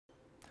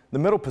The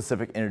Middle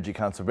Pacific Energy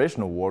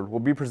Conservation Award will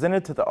be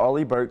presented to the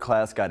Arleigh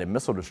Burke-class guided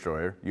missile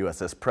destroyer,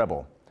 USS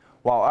Preble.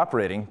 While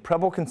operating,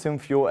 Preble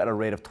consumed fuel at a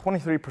rate of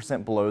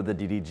 23% below the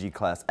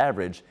DDG-class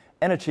average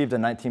and achieved a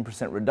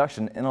 19%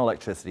 reduction in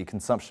electricity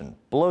consumption,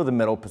 below the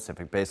Middle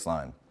Pacific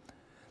baseline.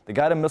 The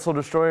guided missile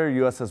destroyer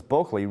USS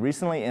Bulkeley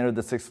recently entered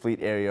the 6th Fleet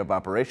area of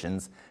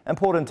operations and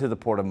pulled into the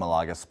port of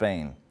Malaga,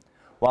 Spain.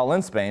 While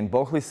in Spain,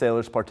 Bulkeley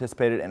sailors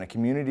participated in a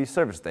community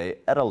service day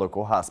at a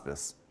local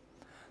hospice.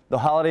 The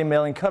holiday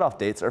mailing cutoff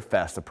dates are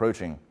fast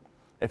approaching.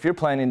 If you're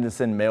planning to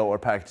send mail or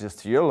packages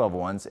to your loved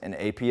ones in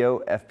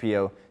APO,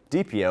 FPO,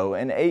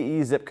 DPO, and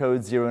AE zip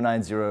codes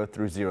 090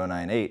 through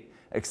 098,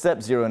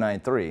 except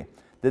 093,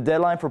 the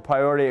deadline for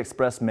Priority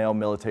Express Mail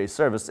military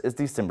service is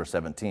December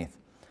 17th.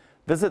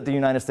 Visit the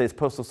United States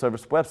Postal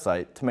Service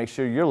website to make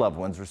sure your loved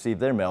ones receive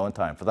their mail in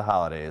time for the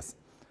holidays.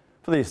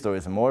 For these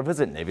stories and more,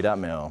 visit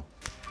Navy.mil.